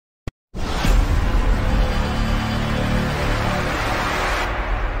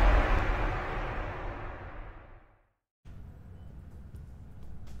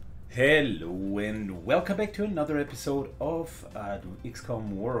Hello and welcome back to another episode of XCOM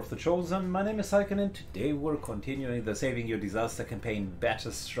War of the Chosen. My name is Syken and today we're continuing the Saving Your Disaster campaign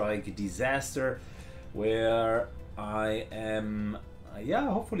Betastrike Disaster, where I am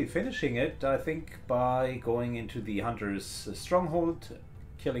hopefully finishing it. I think by going into the hunter's stronghold,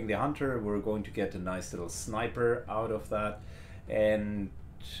 killing the hunter, we're going to get a nice little sniper out of that, and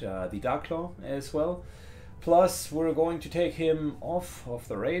the Darklaw as well. Plus, we're going to take him off of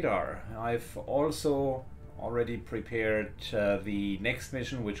the radar. I've also already prepared the next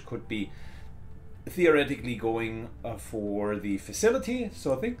mission, which could be theoretically going for the facility.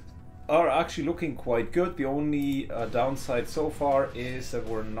 So things are actually looking quite good. The only downside so far is that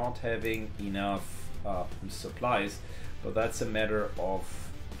we're not having enough supplies, but that's a matter of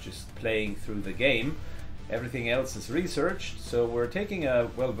just playing through the game. Everything else is researched, so we're taking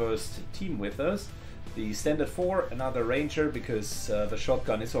a well-versed team with us. The standard 4, another ranger because the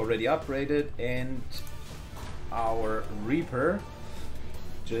shotgun is already upgraded, and our reaper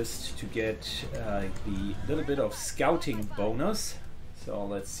just to get the little bit of scouting bonus. So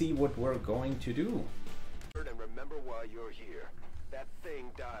let's see what we're going to do. And remember why you're here. That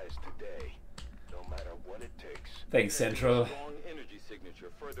thing dies today, no matter what it takes. Thanks, Central. Strong energy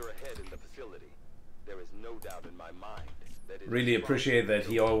signature further ahead in the facility. There is no doubt in my mind. Really appreciate that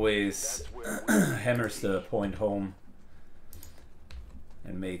he always hammers the point home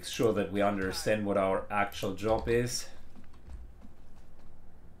and makes sure that we understand what our actual job is.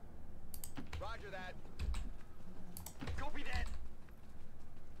 Roger that. Copy that.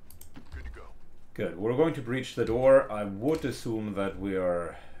 Good to go. Good. We're going to breach the door. I would assume that we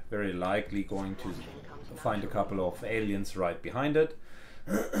are very likely going to find a couple of aliens right behind it.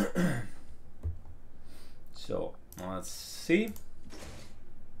 So let's see.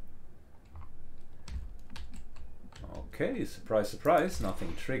 Okay, surprise, surprise,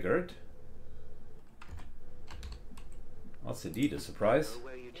 nothing triggered. That's indeed a surprise.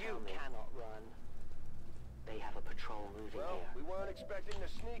 You cannot run. They have a patrol moving Well, here. we weren't expecting to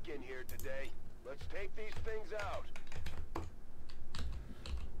sneak in here today. Let's take these things out.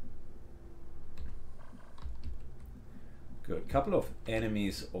 Good. Couple of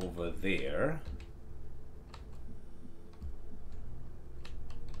enemies over there.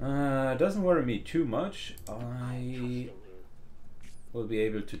 Doesn't worry me too much. I will be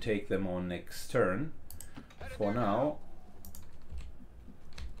able to take them on next turn. For now,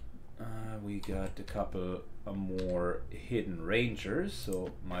 we got a couple more hidden rangers,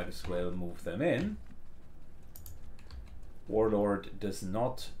 so might as well move them in. Warlord does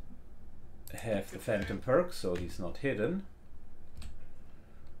not have the Phantom perk, so he's not hidden.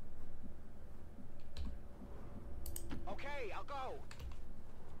 Okay, I'll go.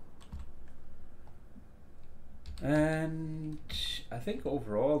 And I think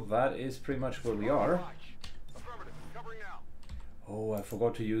overall that is pretty much where we are. Affirmative. Covering now. Oh, I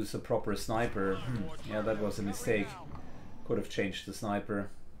forgot to use a proper sniper. Yeah, that was a mistake. Could have changed the sniper.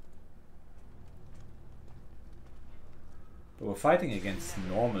 But we're fighting against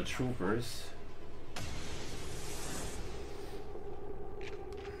normal troopers.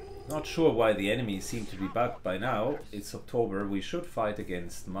 Not sure why the enemies seem to be bugged by now. It's October. We should fight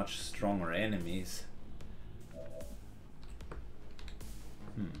against much stronger enemies.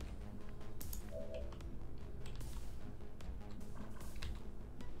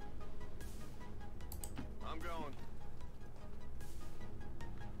 I'm going.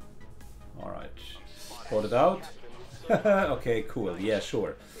 Alright. Spotted out. Okay, cool. Yeah,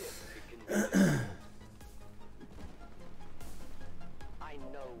 sure. I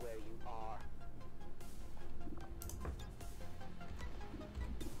know where you are.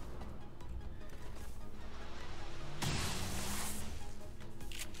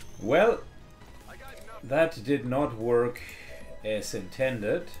 Well, that did not work as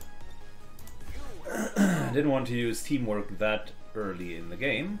intended. I didn't want to use teamwork that early in the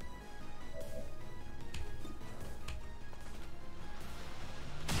game.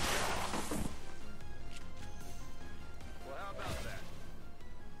 Well, how about that?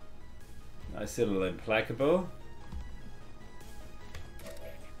 Nice little implacable.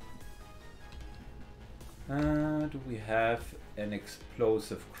 Do we have an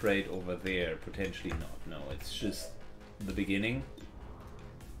explosive crate over there? Potentially not. No, it's just the beginning.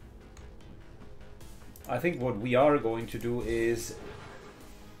 I think what we are going to do is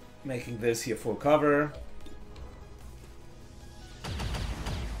making this here full cover.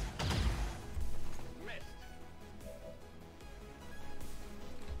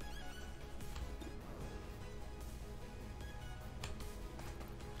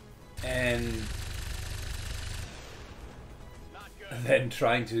 And than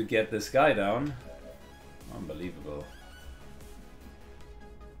trying to get this guy down. Unbelievable.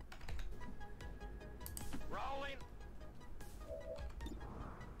 Rolling.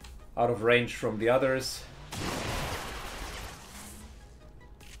 Out of range from the others.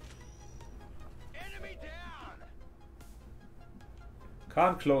 Enemy down.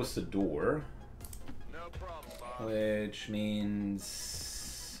 Can't close the door, No problem, boss. which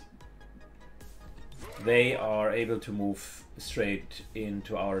means they are able to move straight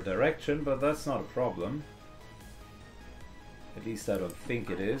into our direction, but that's not a problem. At least I don't think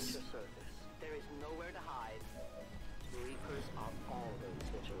it is. The surface. There is nowhere to hide. Reapers are always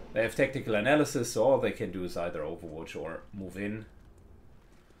vigilant. They have tactical analysis, so all they can do is either overwatch or move in.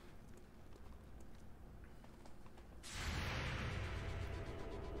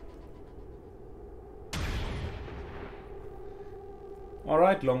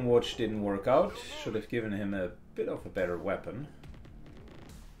 Alright, long watch didn't work out. Should have given him a bit of a better weapon.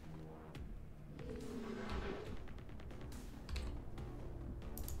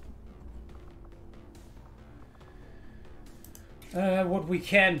 What we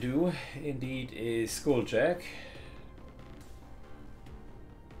can do, indeed, is Skulljack.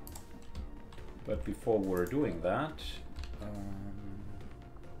 But before we're doing that,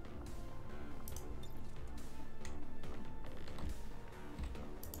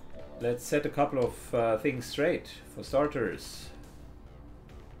 let's set a couple of things straight. For starters,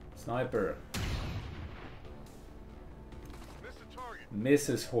 sniper Miss the target.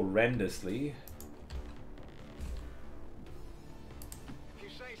 misses horrendously. If you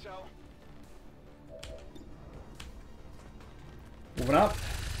say so. Moving up.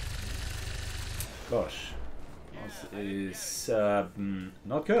 Gosh, this is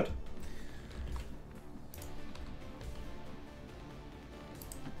not good.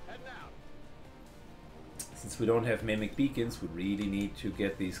 Heading out. Since we don't have mimic beacons, we really need to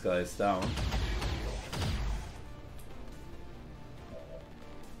get these guys down.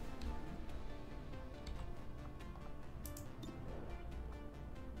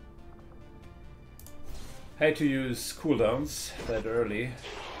 Hate to use cooldowns that early.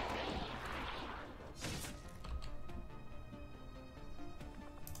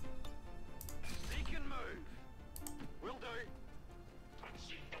 Syken move. Will do.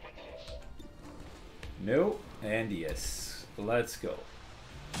 No, and yes. Let's go.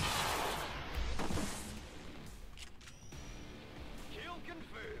 Kill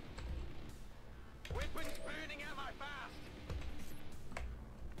confirmed. Weapons burning ammo fast.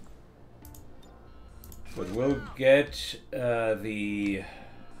 But we'll get the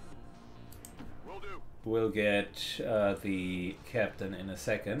Will do. we'll get the captain in a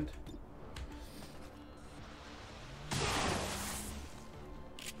second.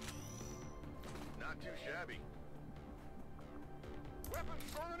 Not too shabby. Weapons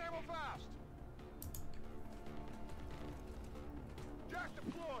burning ammo fast. Gas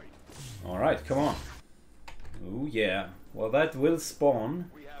deployed. All right, come on. Oh yeah. Well, that will spawn.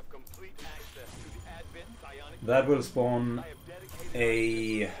 We have complete access to the Advent psionic. That will spawn I have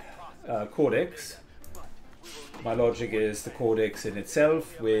dedicated a codex. My logic is the codex in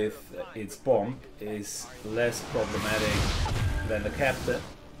itself, with its bomb, is less problematic than the captain.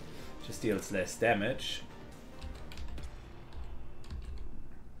 Just deals less damage.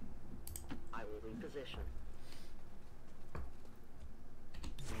 I will reposition.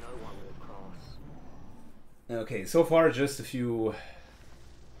 No one will cross. Okay, so far just a few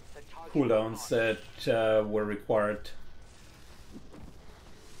The target cooldowns that were required.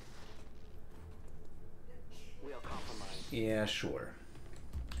 we are compromised. Yeah, sure.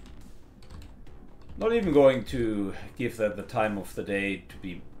 Not even going to give that the time of the day to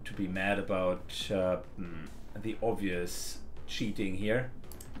be mad about the obvious cheating here.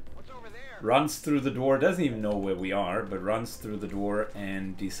 What's over there? Runs through the door, doesn't even know where we are, but runs through the door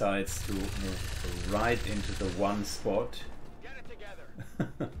and decides to move right into the one spot, Get it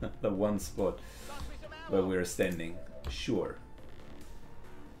together. the one spot Toss me some ammo. where we're standing. Sure.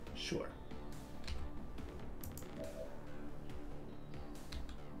 Sure.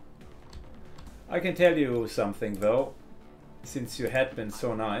 I can tell you something though, since you had been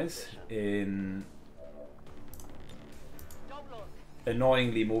so nice in Don't look.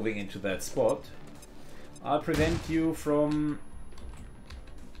 annoyingly moving into that spot, I'll prevent you from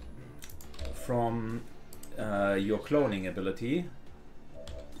your cloning ability.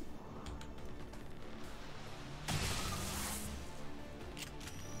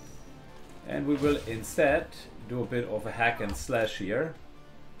 And we will instead do a bit of a hack and slash here.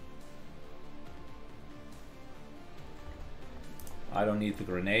 I don't need the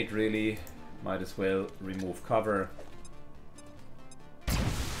grenade really, might as well remove cover.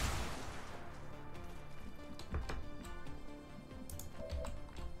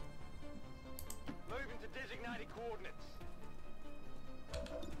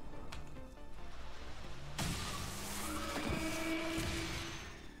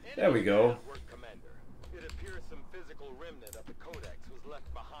 There we go. Work, Commander. It appears some physical remnant of the Codex was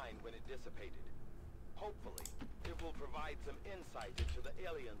left behind when it dissipated. Hopefully, it will provide some insight into the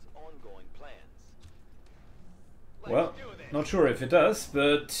aliens' ongoing plans. Well, not sure if it does,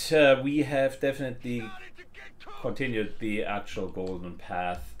 but we have definitely continued the actual Golden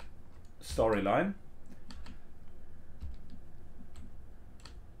Path storyline.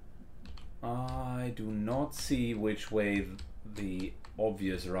 I do not see which way the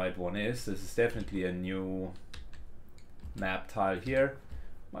obvious right one is. This is definitely a new map tile here.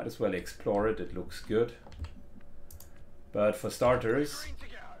 Might as well explore it, it looks good. But for starters,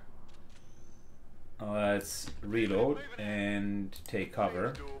 let's reload and take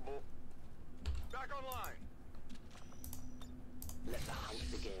cover. Let the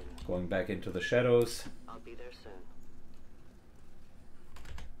hunt begin. Going back into the shadows. I'll be there soon.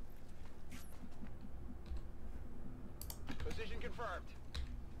 Position confirmed.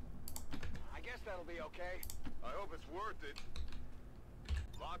 I guess that'll be okay. I hope it's worth it.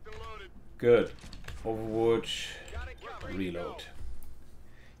 Locked and loaded. Good. Overwatch. Got it covered. Reload.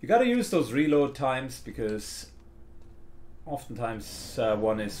 You gotta use those reload times because oftentimes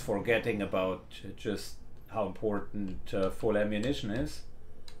one is forgetting about just how important full ammunition is.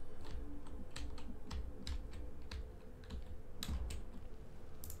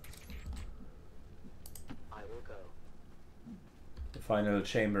 I will go. The final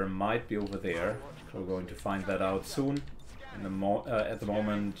chamber might be over there. We're going to find that out soon. In the at the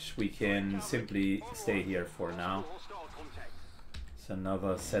moment we can simply stay here for now. It's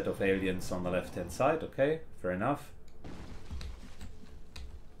another set of aliens on the left hand side. Okay, fair enough.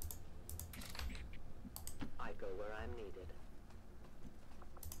 I go where I'm needed.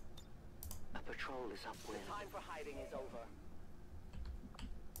 A patrol is upwind. The time for hiding is over.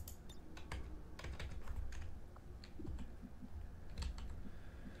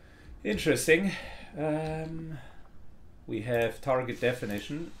 Interesting. We have target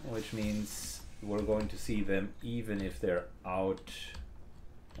definition, which means we're going to see them even if they're out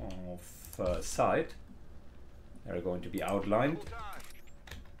of sight. They're going to be outlined.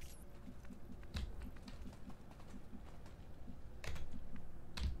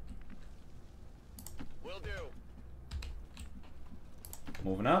 Will do.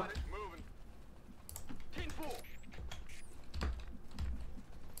 Moving up. Moving. Tin fool.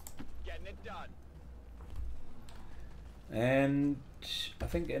 Getting it done. And I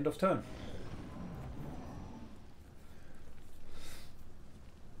think end of turn.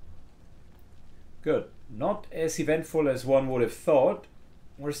 Good. Not as eventful as one would have thought.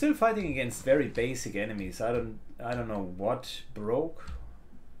 We're still fighting against very basic enemies. I don't know what broke,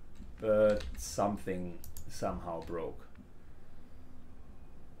 but something somehow broke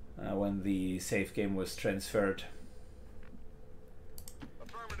when the save game was transferred.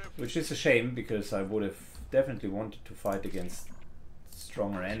 Which is a shame because I would have definitely wanted to fight against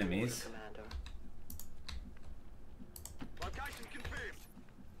stronger enemies. Commander. Location confirmed.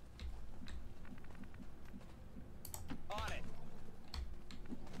 On it.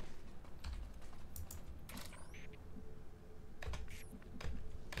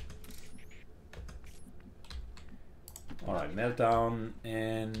 Alright, meltdown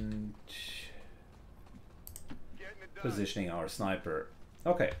and Getting it done. positioning our sniper.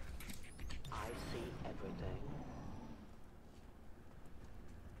 Okay. I see everything.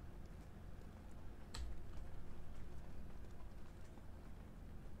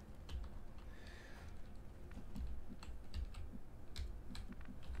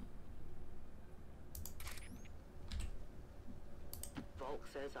 Volk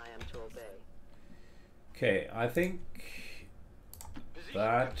says I am to obey. Okay, I think Position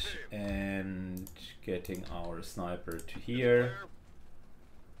that confirmed. and getting our sniper to here.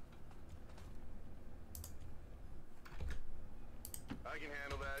 I can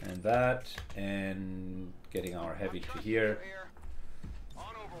handle that. And that, and getting our heavy to here. On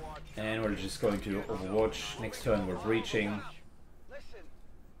Overwatch. And we're just going to Overwatch. Next turn we're breaching. Listen.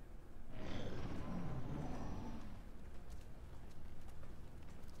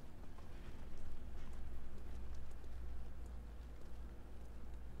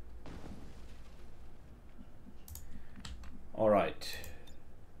 Alright.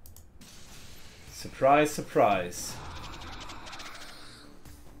 Surprise, surprise.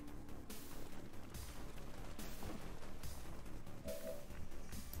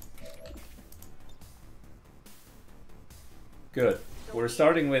 Good. We're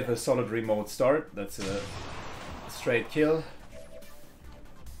starting with a solid remote start. That's a straight kill.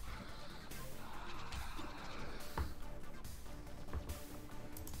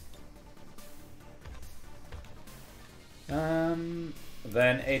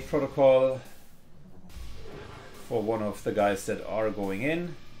 Then 8 protocol for one of the guys that are going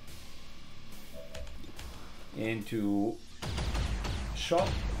in. Into shot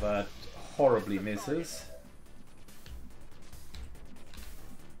that horribly misses.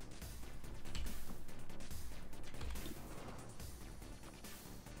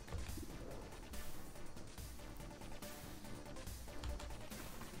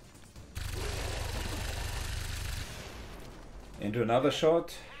 Into another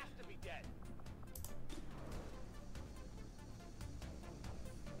shot.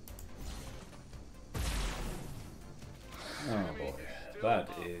 Oh boy, that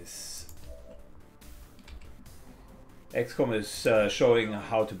is... XCOM is showing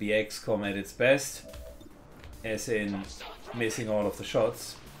how to be XCOM at its best, as in missing all of the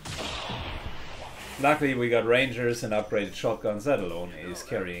shots. Luckily we got rangers and upgraded shotguns, that alone is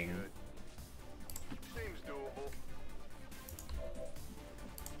carrying. Seems doable.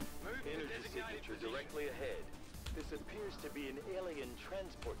 Energy signature directly ahead. This appears to be an alien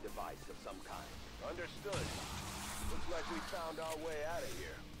transport device of some kind. Understood. Looks like we found our way out of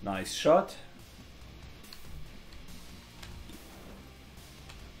here. Nice shot.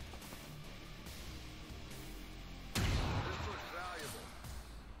 This looks valuable.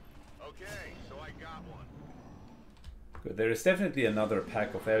 Okay, so I got one. Good. There is definitely another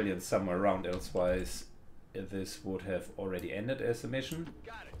pack of aliens somewhere around, elsewise this would have already ended as a mission.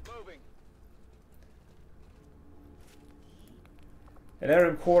 Got it. Moving. An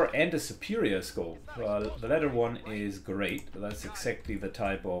Aram core and a superior scope. Well, the latter one is great. That's exactly the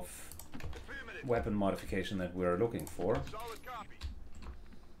type of weapon modification that we're looking for. Solid copy.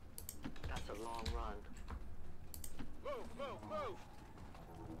 That's a long run. Move, move, move.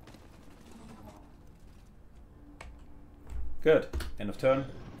 Good. End of turn.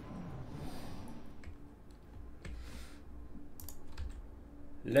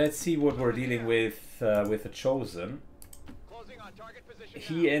 Let's see what we're dealing with the Chosen. Closing on target position.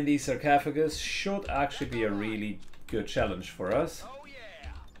 He and the sarcophagus should actually be a really good challenge for us. Oh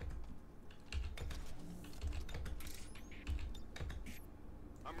yeah.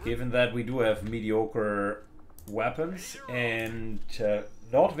 Given that we do have mediocre weapons and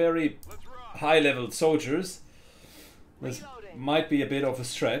not very high-leveled soldiers, this might be a bit of a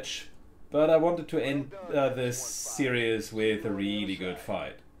stretch, but I wanted to end this series with a really good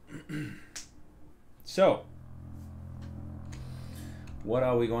fight. So, what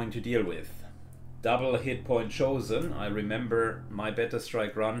are we going to deal with? Double hit point Chosen. I remember my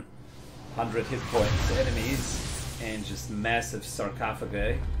betastrike run, 100 hit points enemies and just massive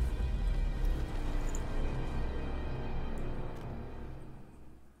sarcophagi.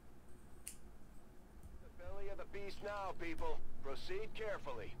 The belly of the beast now, people. Proceed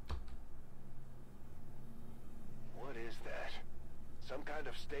carefully. What is that? Some kind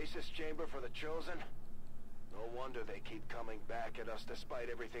of stasis chamber for the Chosen? No wonder they keep coming back at us despite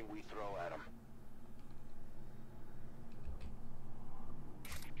everything we throw at them.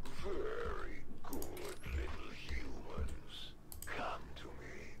 Very good little humans. Come to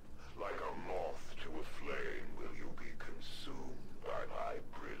me. Like a moth to a flame will you be consumed by my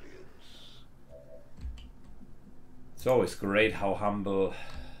brilliance. It's always great how humble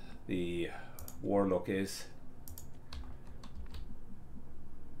the warlock is.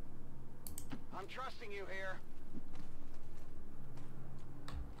 I'm trusting you here.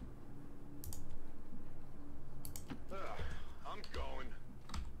 I'm going.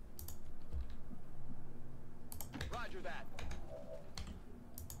 Roger that.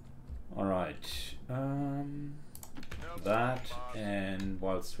 All right, that, and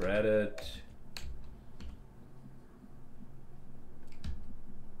whilst we're at it,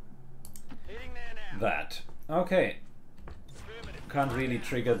 Hitting there now. that. Okay, can't really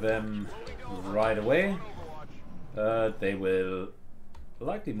trigger them right away. They will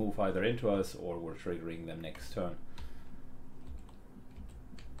likely move either into us or we're triggering them next turn.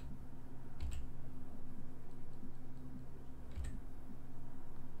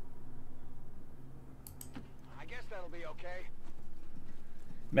 I guess that'll be okay.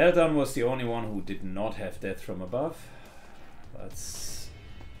 Meltdown was the only one who did not have death from above. That's...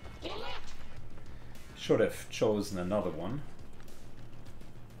 should have chosen another one.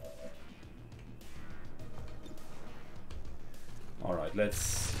 Alright,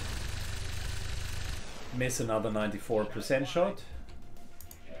 let's miss another 94% shot.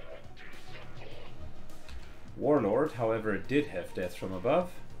 Warlord, however, did have death from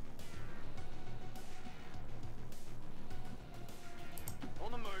above.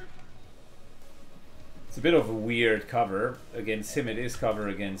 On the move. It's a bit of a weird cover. Against him it is cover,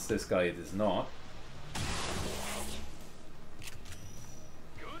 against this guy it is not.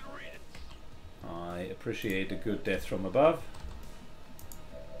 appreciate a good death from above.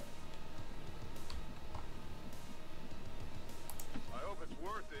 I hope it's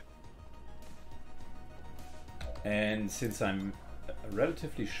worth it. And since I'm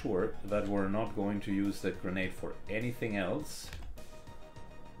relatively sure that we're not going to use that grenade for anything else,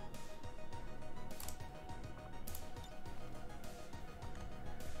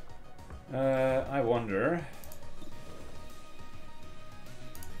 I wonder,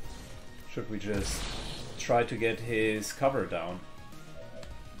 should we just try to get his cover down?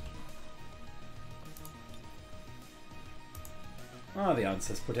 Ah, the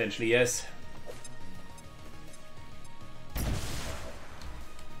answer is potentially yes.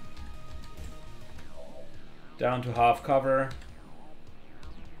 Down to half cover.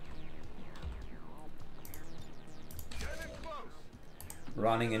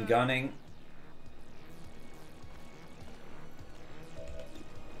 Running and gunning.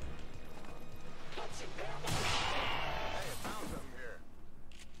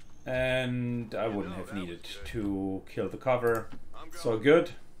 And I wouldn't have needed to kill the cover. So good.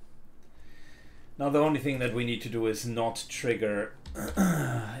 Now the only thing that we need to do is not trigger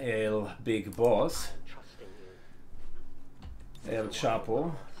El Big Boss. El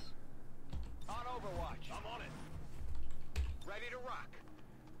Chapo. On Overwatch. I'm on it. Ready to rock.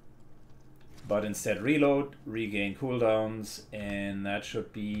 But instead reload, regain cooldowns, and that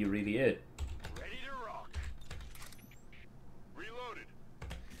should be really it. Ready to rock. Reloaded.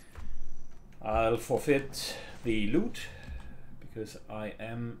 I'll forfeit the loot because I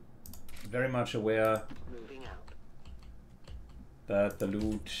am very much aware Moving out. that the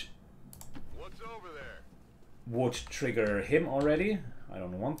loot What's over there? would trigger him already. I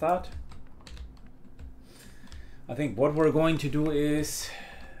don't want that. I think what we're going to do is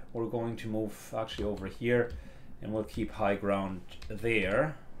we're going to move actually over here and we'll keep high ground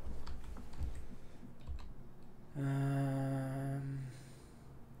there.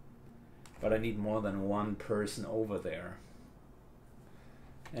 But I need more than one person over there.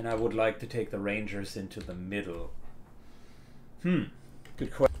 And I would like to take the Rangers into the middle. Good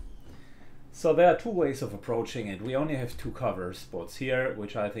question. So there are two ways of approaching it. We only have two cover spots here,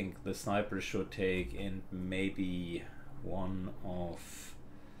 which I think the sniper should take, and maybe one of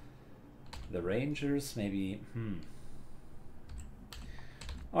the Rangers, maybe.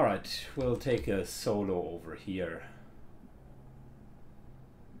 Alright, we'll take a solo over here.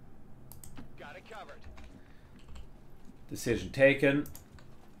 Got it covered. Decision taken.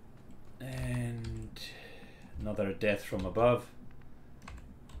 And another death from above.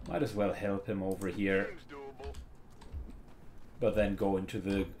 Might as well help him over here, Seems doable. but then go into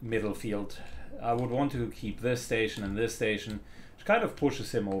the middle field. I would want to keep this station and this station, which kind of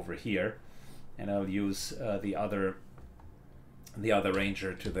pushes him over here, and I'll use the other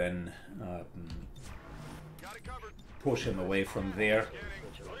ranger to then Got it covered. push him away from there.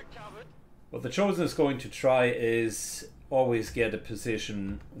 Getting covered. What the Chosen is going to try is always get a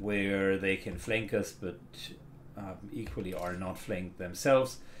position where they can flank us, but equally are not flanked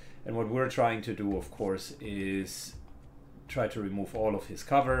themselves. And what we're trying to do, of course, is try to remove all of his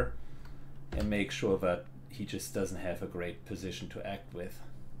cover and make sure that he just doesn't have a great position to act with.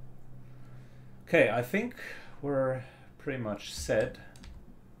 Okay, I think we're pretty much set.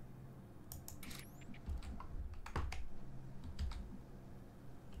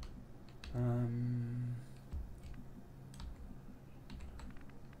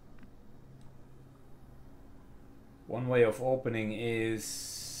 One way of opening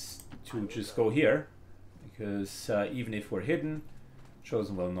is to just go here, because even if we're hidden,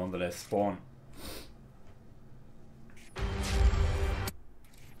 Chosen will nonetheless spawn.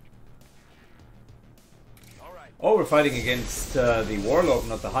 Oh, we're fighting against the Warlock,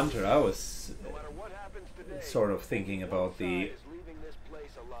 not the Hunter. I was sort of thinking about the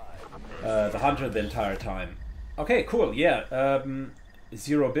Hunter the entire time. Okay, cool, yeah.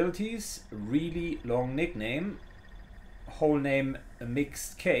 0 abilities, really long nickname. Whole name a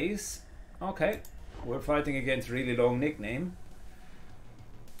mixed case. Okay, we're fighting against really long nickname.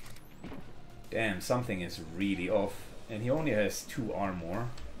 Damn, something is really off. And he only has 2 armor,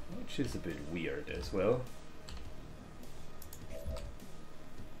 which is a bit weird as well.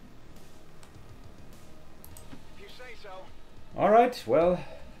 If you say so. Alright, well,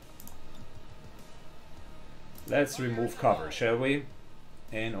 let's remove cover, shall we?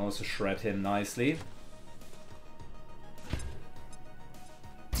 And also shred him nicely.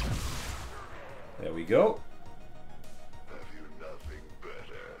 There we go. Have you nothing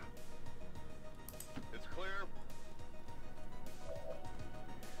better? It's clear.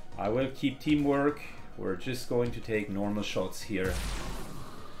 I will keep teamwork. We're just going to take normal shots here.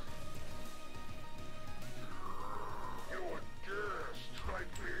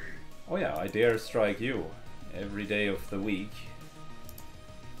 Oh yeah, I dare strike you every day of the week.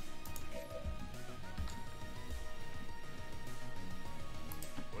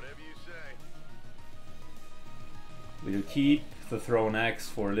 Whatever you say. We'll keep the thrown axe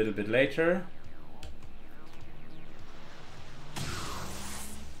for a little bit later.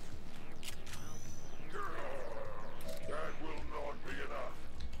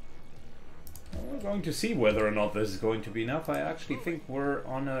 We're going to see whether or not this is going to be enough. I actually think we're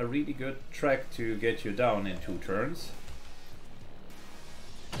on a really good track to get you down in 2 turns.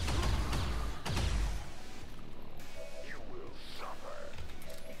 You will suffer.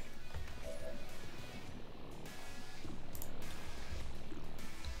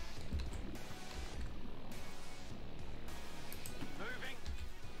 Moving.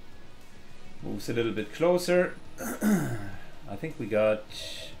 Moves a little bit closer. I think we got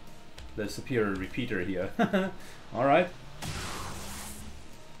the superior repeater here. Alright.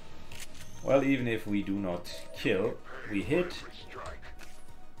 Well, even if we do not kill, we hit.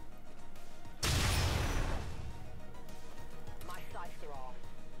 My sights are off.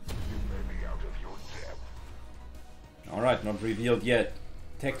 You may be out of your depth. Alright, not revealed yet.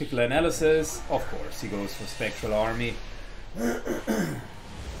 Tactical analysis. Of course, he goes for Spectral Army. No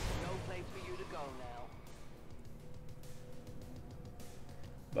place for you to go now.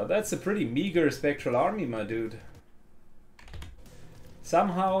 But that's a pretty meager Spectral Army, my dude.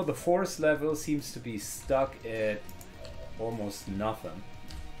 Somehow the force level seems to be stuck at almost nothing.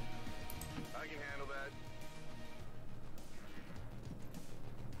 I can handle that.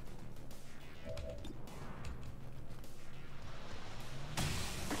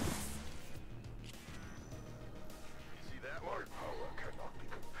 You see that My one? power cannot be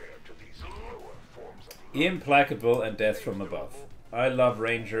compared to these lower forms of life. Implacable and death from above. I love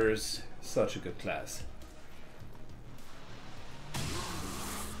Rangers, such a good class.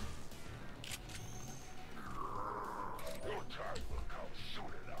 Your time will come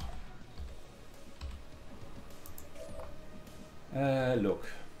soon enough. Look.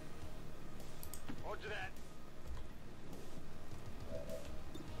 Roger that.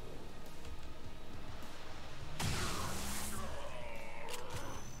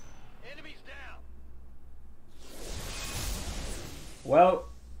 Enemies down. Well,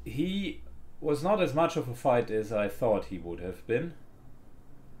 he was not as much of a fight as I thought he would have been.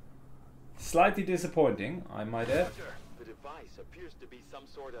 Slightly disappointing, I might add. The device appears to be some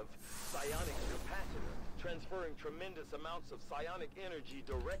sort of psionic capacitor, transferring tremendous amounts of psionic energy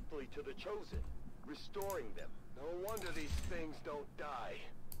directly to the Chosen, restoring them. No wonder these things don't die.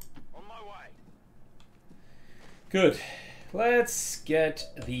 On my way. Good. Let's get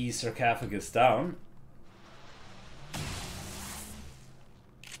the sarcophagus down.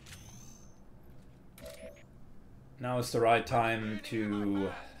 Now is the right time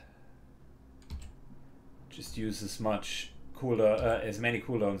to just use as much as many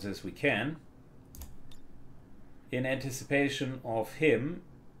cooldowns as we can, in anticipation of him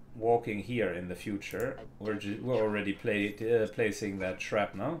walking here in the future. We're already placing that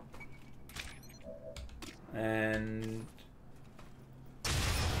shrapnel, and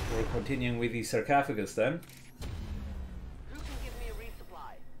we're continuing with the sarcophagus then. Who can give me a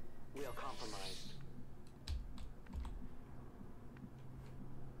resupply? We are compromised.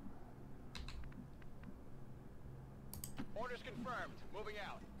 Orders confirmed. Moving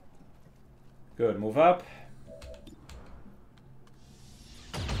out. Good, move up.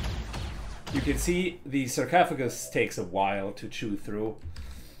 You can see the sarcophagus takes a while to chew through.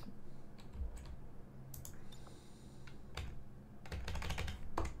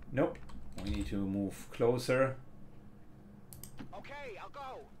 Nope, we need to move closer. Okay, I'll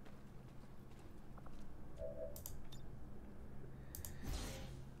go.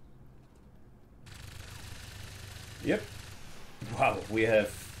 Yep. Wow, we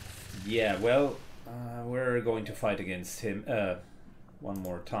have... Yeah, well, we're going to fight against him one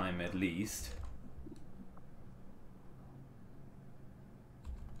more time at least.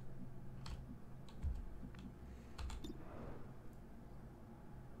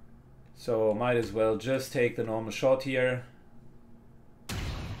 So might as well just take the normal shot here.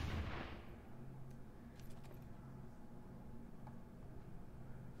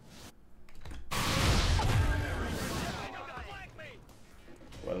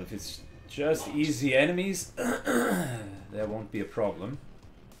 Well, if it's just easy enemies, there won't be a problem.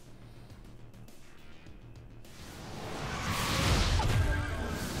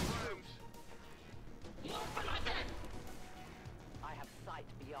 I have sight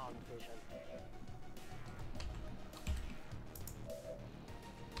beyond vision.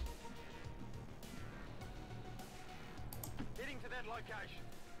 Hitting to that light location.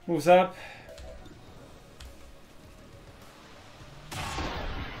 Moves up.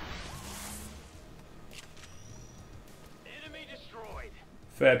 Enemy destroyed.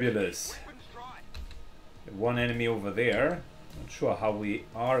 Fabulous. Weapon strike. One enemy over there. Not sure how we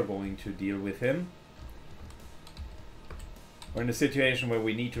are going to deal with him. We're in a situation where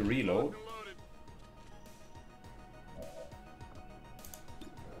we need to reload. Loaded.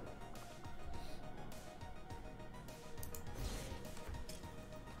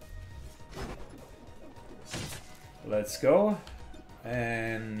 Let's go.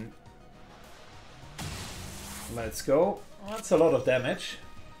 And let's go. Oh, that's a lot of damage.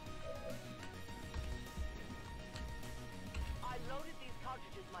 I loaded these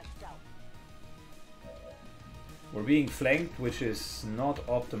cartridges myself. We're being flanked, which is not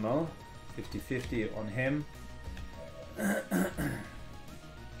optimal. 50-50 on him.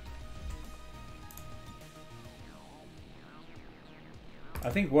 I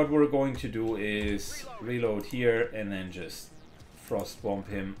think what we're going to do is reload here and then just frost bomb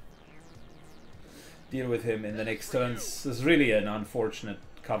him. Deal with him in the next turns. This is really an unfortunate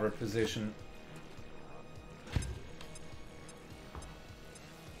cover position.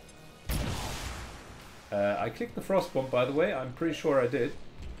 I clicked the frost bomb, by the way. I'm pretty sure I did.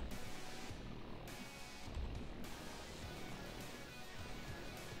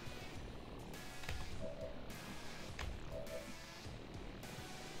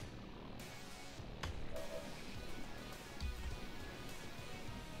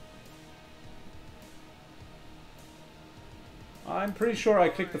 I'm pretty sure I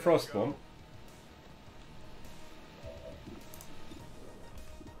clicked the frost bomb.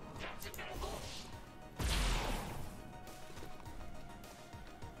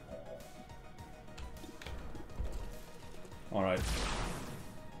 Alright.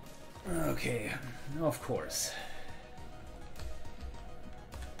 Okay, of course.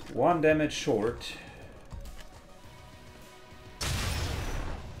 One damage short.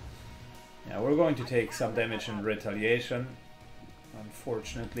 Yeah, we're going to take some damage in retaliation.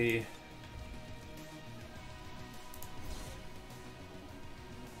 Unfortunately.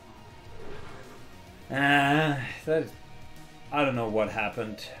 I don't know what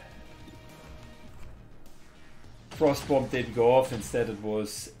happened. Frostbomb did go off, instead it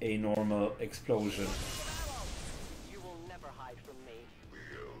was a normal explosion. You will never hide from me.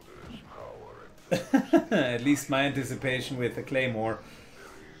 At least my anticipation with the Claymore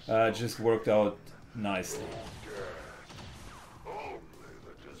just worked out nicely.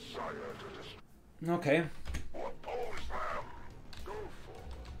 Okay. Oppose them. Go for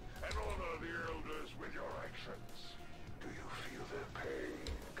and honor the elders with your actions. Do you feel their pain,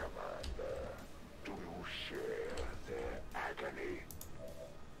 Commander? Do you share their agony?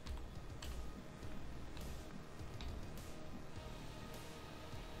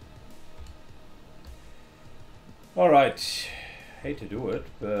 Alright. Hate to do it,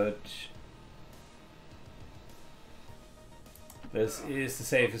 but this is the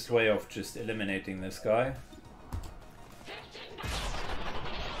safest way of just eliminating this guy.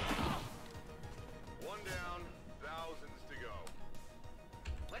 One down, thousands to go.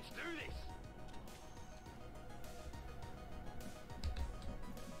 Let's do this.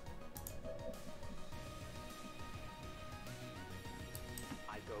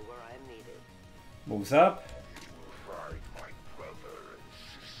 I go where I am needed. Moves up. Find my brother and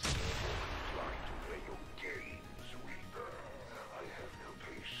sister. Try to play your games, Reaper. I have no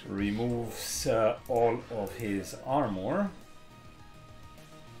patience. Removes all of his armor.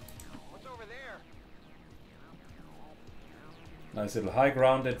 What's over there? Nice little high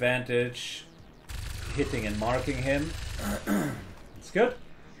ground advantage. Hitting and marking him. It's good.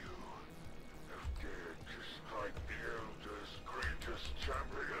 Dared to strike the Elder's greatest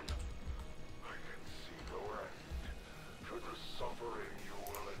champion. I can see no end to the suffering you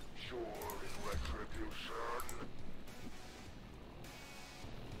will endure in retribution.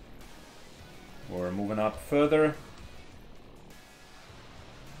 We're moving up further.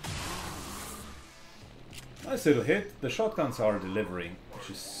 Nice little hit. The shotguns are delivering, which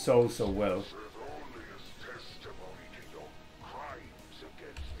is so well. Serve only as testimony to your crimes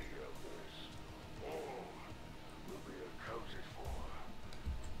against the Elders. All will be accounted for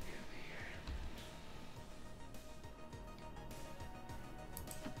in the end.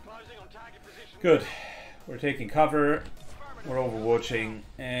 Closing on target position. Good. We're taking cover. We're overwatching,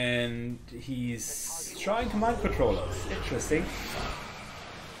 and he's trying to mind control us. Interesting.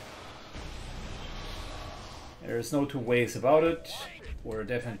 There's no two ways about it. We're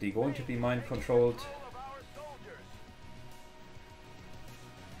definitely going to be mind controlled. All of our soldiers.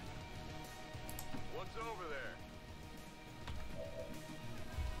 What's over there?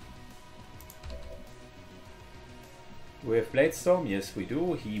 Do we have Blade Storm? Yes, we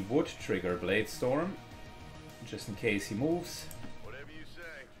do. He would trigger Blade Storm, just in case he moves. Whatever you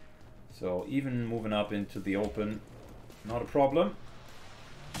say. So even moving up into the open, not a problem.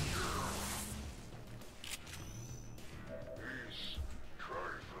 These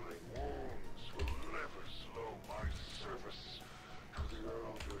trifling wounds will never slow my service to the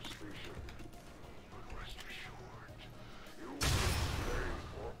Elder Station. But rest assured, you will pay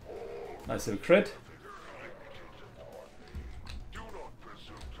for all Nice little crit. inflicted upon me. Do not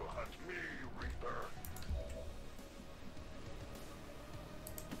presume to hunt me, Reaper.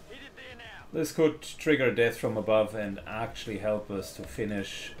 Heated there now. This could trigger death from above and actually help us to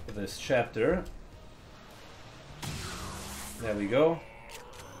finish this chapter. There we go.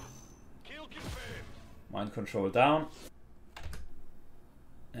 Kill confirmed. Mind control down.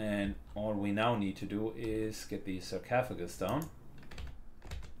 And all we now need to do is get the sarcophagus down.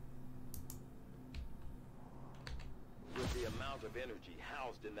 With the amount of energy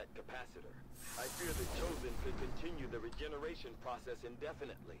housed in that capacitor, I fear the Chosen could continue the regeneration process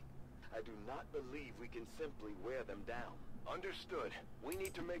indefinitely. I do not believe we can simply wear them down. Understood. We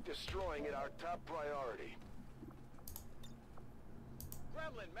need to make destroying it our top priority.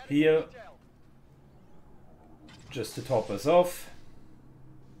 Gremlin, medical Here, detail. just to top us off.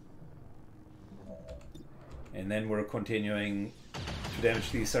 And then we're continuing to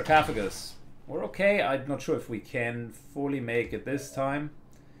damage the sarcophagus. We're okay. I'm not sure if we can fully make it this time.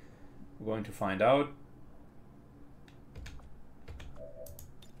 We're going to find out.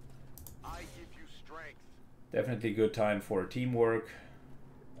 I give you strength. Definitely good time for teamwork.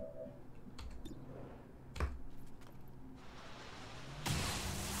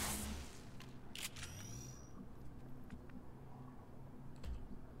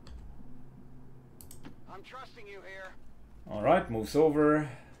 I'm trusting you here. Alright, moves over.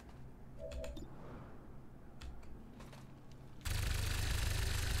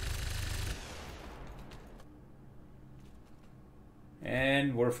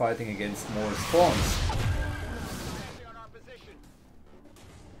 And we're fighting against more spawns. On our position.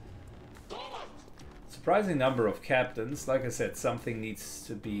 Surprising number of captains. Like I said, something needs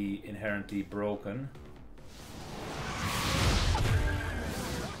to be inherently broken.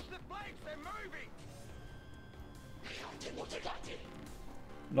 Watch the flanks, they're moving.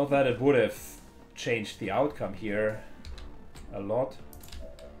 Not that it would have changed the outcome here a lot.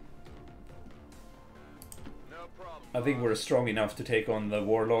 No problem. I think we're strong enough to take on the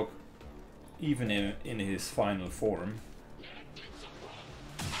Warlock even in his final form.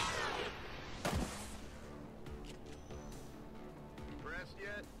 Pressed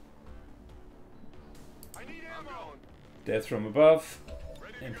yet? I need ammo. Death from above,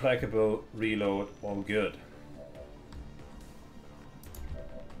 implacable, reload, all good.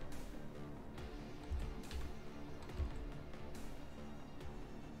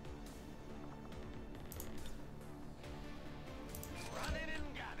 Run in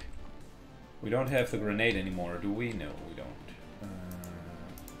and got it. We don't have the grenade anymore, do we? No, we don't.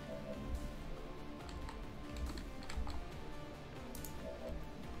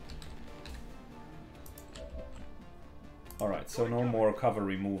 Alright, so no more cover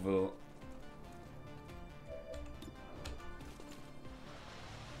removal.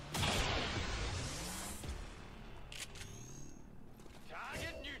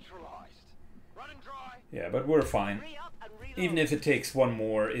 Target neutralized. Run and dry. Yeah, but we're fine. Hurry up and reload. Even if it takes one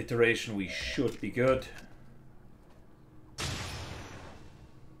more iteration, we should be good.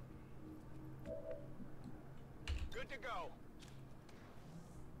 Good to go.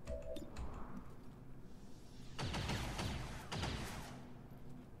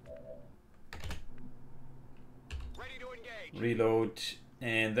 Ready to engage. Reload,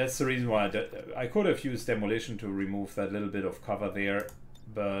 and that's the reason why I could have used demolition to remove that little bit of cover there,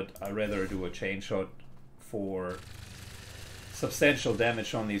 but I'd rather do a chain shot for substantial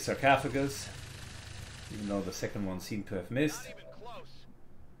damage on the sarcophagus, even though the second one seemed to have missed. Not even close.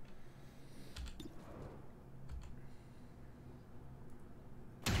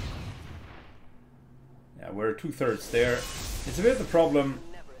 Yeah, we're 2/3 there. It's a bit the problem.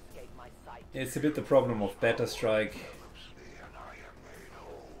 Never escape my sight. It's a bit the problem of betastrike. And I am made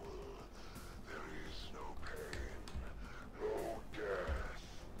whole. There is no pain, no death,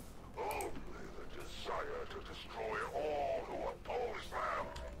 only the desire to destroy all who oppose them.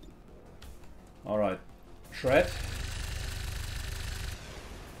 Alright, shred.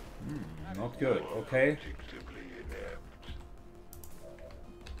 Not good, okay. Predictably inept.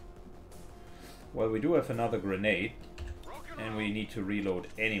 Well, we do have another grenade, and we need to reload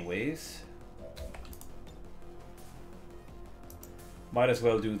anyways. Might as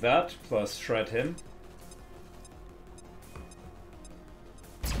well do that, plus shred him.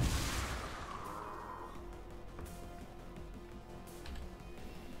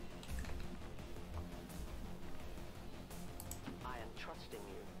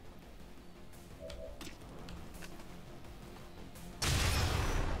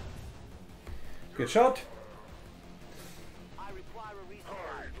 Good shot. I require a resupply.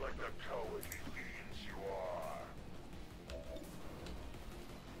 Hide like the cowardly fiends you are.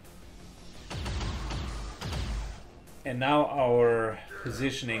 And now our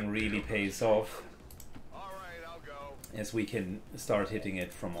positioning really pays off, All right, I'll go. as we can start hitting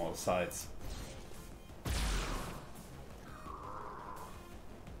it from all sides.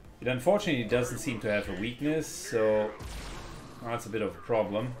 It unfortunately doesn't seem to have a weakness, so that's a bit of a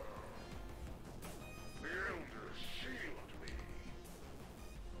problem. The elders shield me.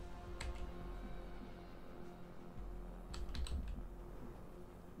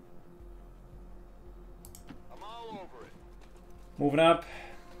 I'm all over it. Moving up.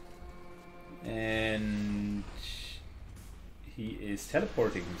 And he is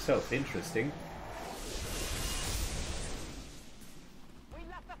teleporting himself. Interesting. We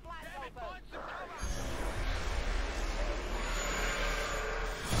left the flat open.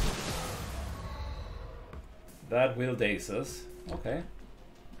 That will daze us. Okay.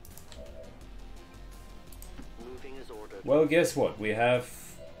 Moving as ordered. Well, guess what? We have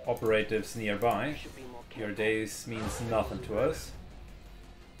operatives nearby. Should be more Your careful. daze means nothing to us.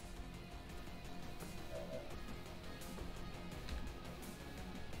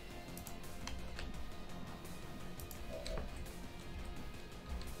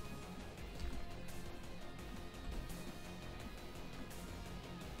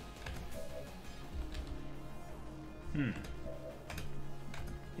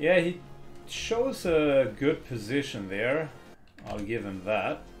 Yeah, he shows a good position there. I'll give him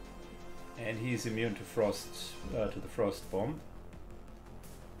that. And he's immune to frost, to the frost bomb.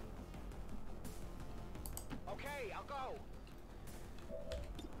 Okay, I'll go.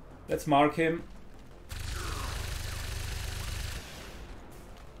 Let's mark him.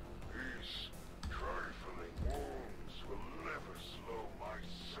 These trifling wounds will never slow my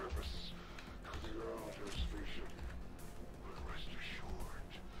service to the Elder's vision. But rest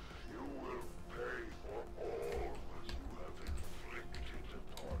assured, you will pay for all that you have inflicted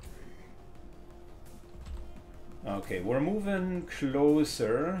upon me. Okay, we're moving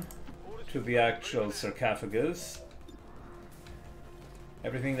closer to the actual sarcophagus.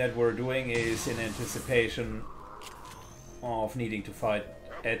 Everything that we're doing is in anticipation of needing to fight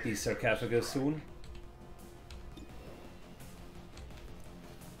at the sarcophagus soon.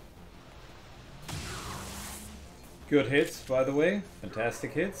 Good hits, by the way.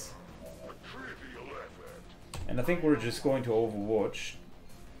 Fantastic hits. A trivial effort. And I think we're just going to overwatch.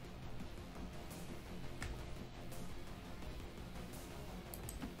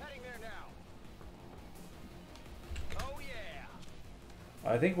 Heading there now. Oh yeah.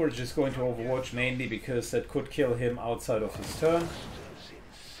 I think we're just going to overwatch mainly because that could kill him outside of his turn. Masters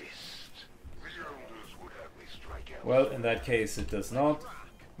insist. The Elders would have me strike out. Well, in that case it does not,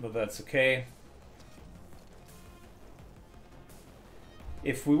 but that's okay.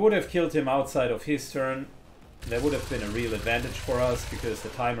 If we would have killed him outside of his turn, that would have been a real advantage for us because the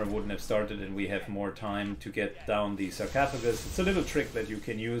timer wouldn't have started and we have more time to get down the sarcophagus. It's a little trick that you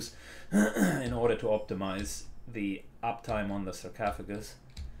can use in order to optimize the uptime on the sarcophagus.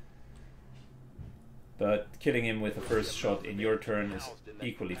 But killing him with the first shot in your turn is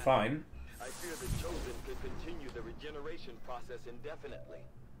equally fine. I fear the Chosen could continue the regeneration process indefinitely.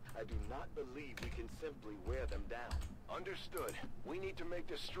 I do not believe we can simply wear them down. Understood. We need to make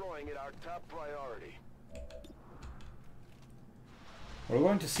destroying it our top priority. We're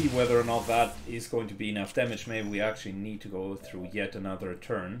going to see whether or not that is going to be enough damage. Maybe we actually need to go through yet another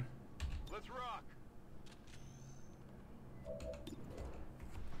turn. Let's rock.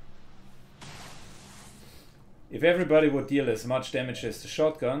 If everybody would deal as much damage as the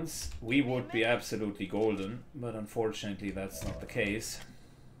shotguns, we would be absolutely golden, but unfortunately that's not the case.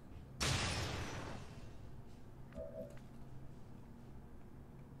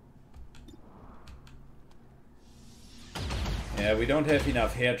 Yeah, we don't have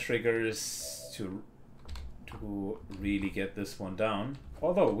enough hair triggers to really get this one down.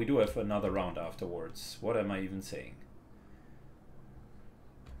 Although we do have another round afterwards. What am I even saying?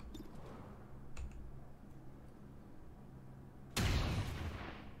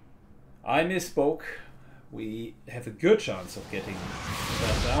 I misspoke. We have a good chance of getting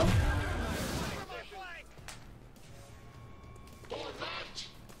that down.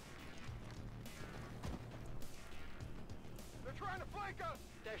 They're trying to flank us.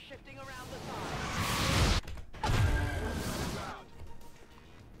 They're shifting around the side.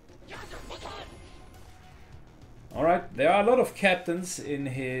 Alright, there are a lot of captains in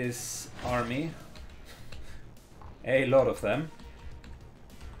his army. A lot of them.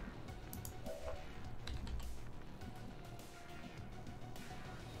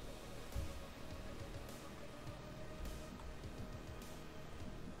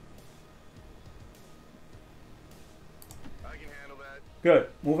 Good.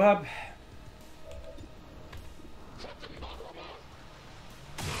 Move up.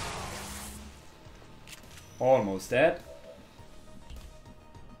 Almost dead.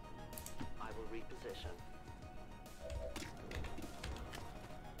 I will reposition.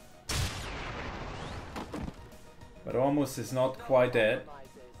 But almost is not quite dead.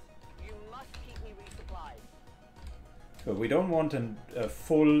 You must keep me resupplied. But we don't want a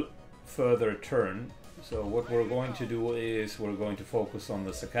full further turn. So what we're going to do is we're going to focus on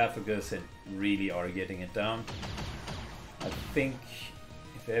the sarcophagus and really are getting it down. I think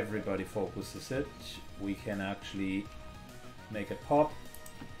if everybody focuses it, we can actually make it pop.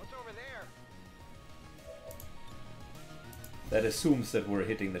 What's over there? That assumes that we're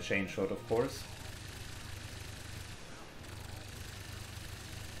hitting the chain shot, of course.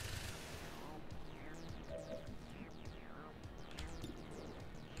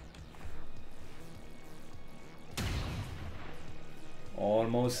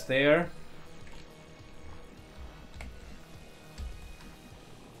 Almost there.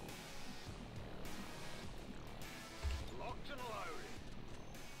 Locked and loaded.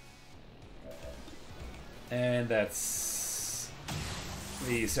 And that's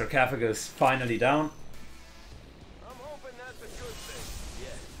the sarcophagus finally down. I'm hoping that's a good thing.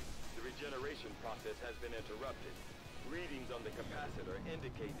 Yes, the regeneration process has been interrupted. Readings on the capacitor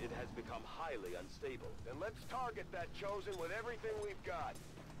indicate it has become highly unstable. Then let's target that Chosen with everything we've got.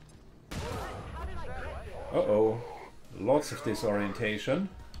 How did I get there? Uh-oh. Lots of disorientation.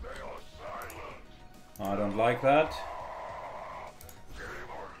 I don't like that.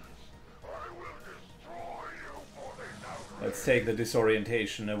 Let's take the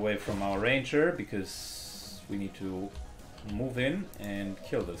disorientation away from our ranger, because we need to move in and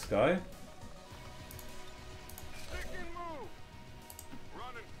kill this guy. Syken, move!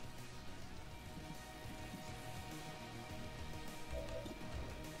 Running.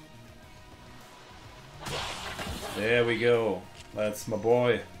 There we go. That's my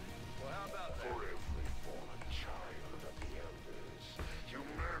boy. Well, how about that? For every fallen child of the Elders,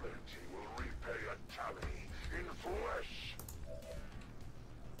 humanity will repay a tally in flesh.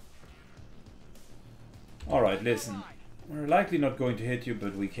 Alright, listen. We're likely not going to hit you,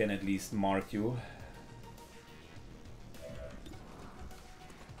 but we can at least mark you.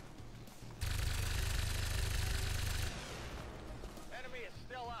 Enemy is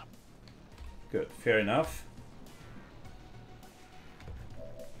still up. Good, fair enough.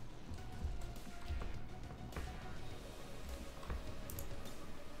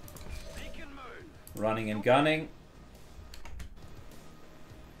 Syken, move! Running and gunning.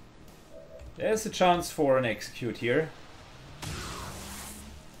 There's a chance for an execute here.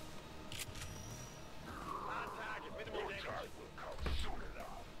 Target, minimal damage. Time will come soon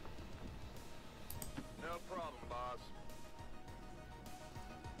enough. No problem, boss.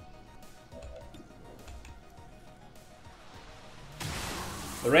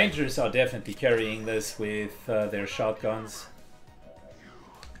 The Rangers are definitely carrying this with their shotguns.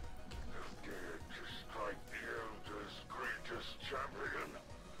 Dared to strike the Elders' greatest champion.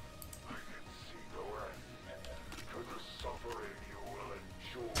 I can see no end to the suffering you will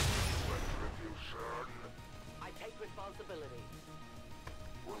endure in retribution. I take responsibility.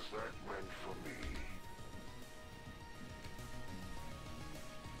 Was that meant for me?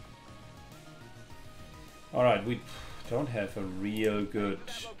 Alright, we don't have a real good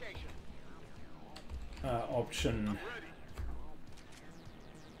That location. option Ready.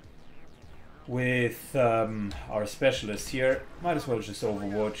 with our specialist here. Might as well just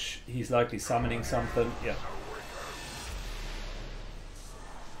overwatch. He's likely summoning something. Yeah.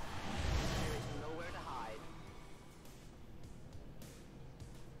 There is nowhere to hide.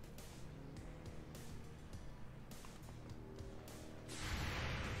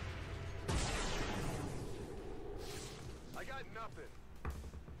 I got nothing.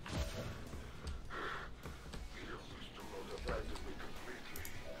 The Elders do not abandon me completely.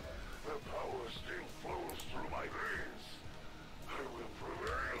 Their power still flows through my veins. I will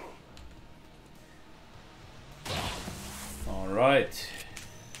prevail. Alright.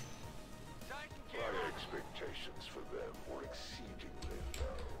 Syken, My expectations for them were exceedingly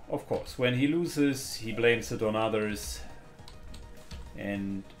low. Of course, when he loses, he blames it on others.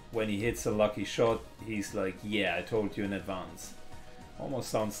 And when he hits a lucky shot, he's like, yeah, I told you in advance. Almost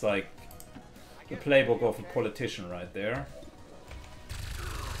sounds like the playbook of a politician right there.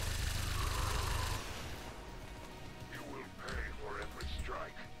 You will pay for every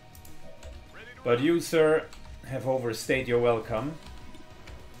strike. But you, sir, have overstayed your welcome.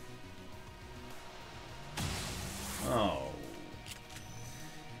 Oh.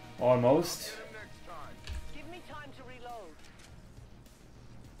 Almost. Get him next time. Give me time to reload.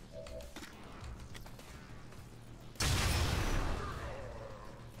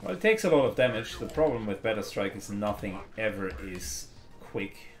 Well, it takes a lot of damage. The problem with betastrike is nothing ever is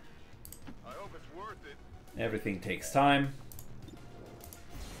quick. I hope it's worth it. Everything takes time.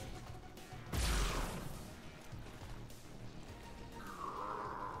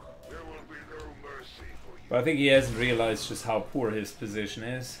 There will be no mercy for you. But I think he hasn't realized just how poor his position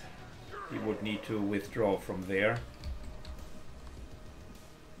is. He would need to withdraw from there.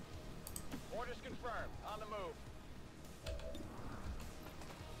 Orders confirmed. On the move.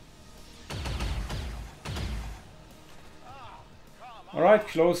 Alright,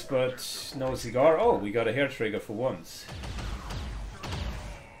 close but no cigar. Oh, we got a hair trigger for once.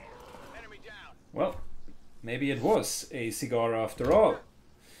 Enemy down. Well, maybe it was a cigar after all.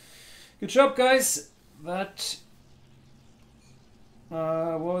 Good job, guys. That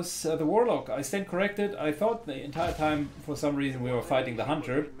was the Warlock. I stand corrected. I thought the entire time for some reason we were fighting the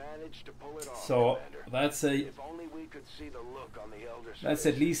Hunter. Managed to pull it off, So Commander. that's a If only we could see the look on the Elder's that's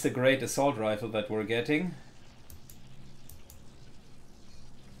face. at least a great assault rifle that we're getting.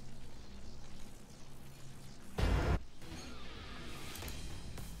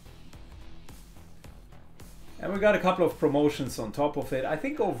 And we got a couple of promotions on top of it. I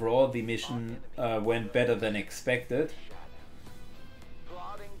think overall the mission went better than expected.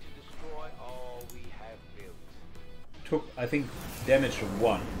 Plotting to destroy all we have built. Took, I think, damage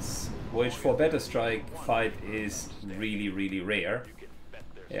once, which for betastrike fight is really, really rare. You can bet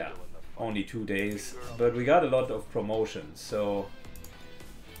they're Yeah, still in the fight. only 2 days. But we got a lot of promotions, so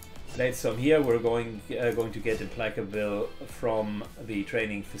let's some here. We're going to get implacable from the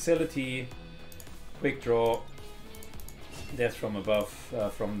training facility. Quick draw. Death from above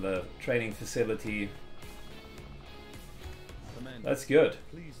from the training facility. Commander, That's good.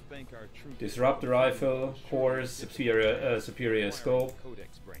 please thank our troops. Disrupt the rifle, cores, superior scope.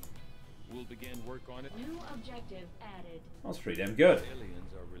 Codex brink. We'll begin work on it. New objective added. That's pretty damn good.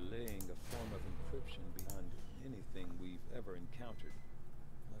 Aliens are relaying a form of encryption beyond anything we've ever encountered,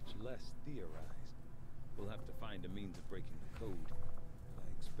 much less theorized. We'll have to find a means of breaking the code. I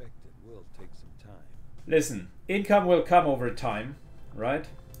expect it will take some time. Listen, income will come over time, right?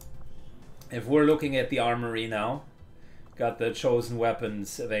 If we're looking at the armory now, got the chosen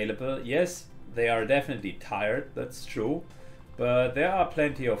weapons available. Yes, they are definitely tired, that's true. But there are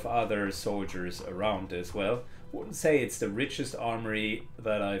plenty of other soldiers around as well. Wouldn't say it's the richest armory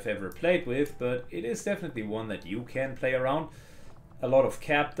that I've ever played with, but it is definitely one that you can play around. A lot of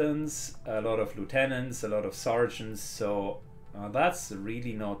captains, a lot of lieutenants, a lot of sergeants, so that's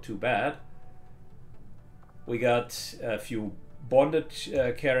really not too bad. We got a few bonded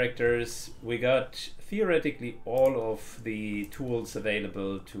characters. We got theoretically all of the tools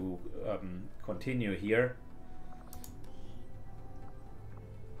available to continue here.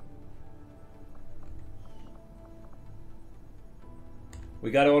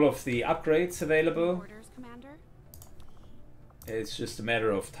 We got all of the upgrades available. Orders, Commander. It's just a matter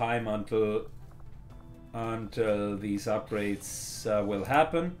of time until these upgrades will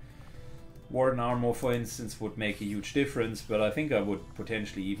happen. Warden armor, for instance, would make a huge difference, but I think I would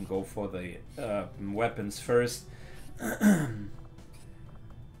potentially even go for the weapons first.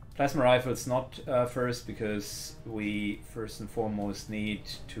 Plasma rifles not first, because we first and foremost need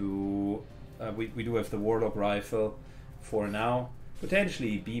to... we do have the Warlock rifle for now.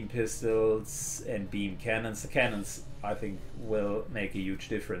 Potentially beam pistols and beam cannons. The cannons, I think, will make a huge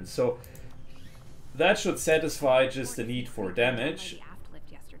difference. So that should satisfy just the need for damage.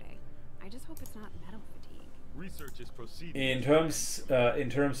 I just hope it's not metal fatigue. Research is proceeding. In terms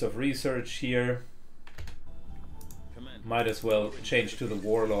of research here, Commander, might as well change to the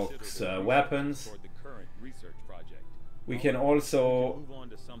Warlock's weapons. toward the current research project. We can also Move on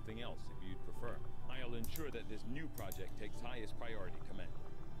to something else if you'd prefer. I'll ensure that this new project takes highest priority, Commander.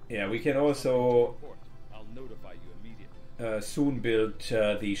 yeah, we can also Report. I'll notify you immediately. soon build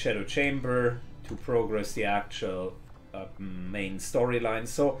the Shadow Chamber to progress the actual main storyline.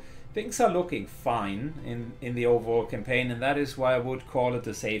 So things are looking fine in the overall campaign, and that is why I would call it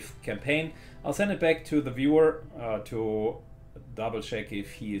a safe campaign. I'll send it back to the viewer to double check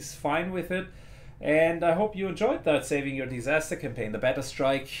if he is fine with it. And I hope you enjoyed that Saving Your Disaster campaign. The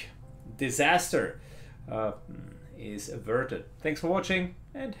betastrike disaster is averted. Thanks for watching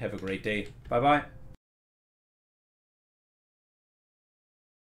and have a great day. Bye bye.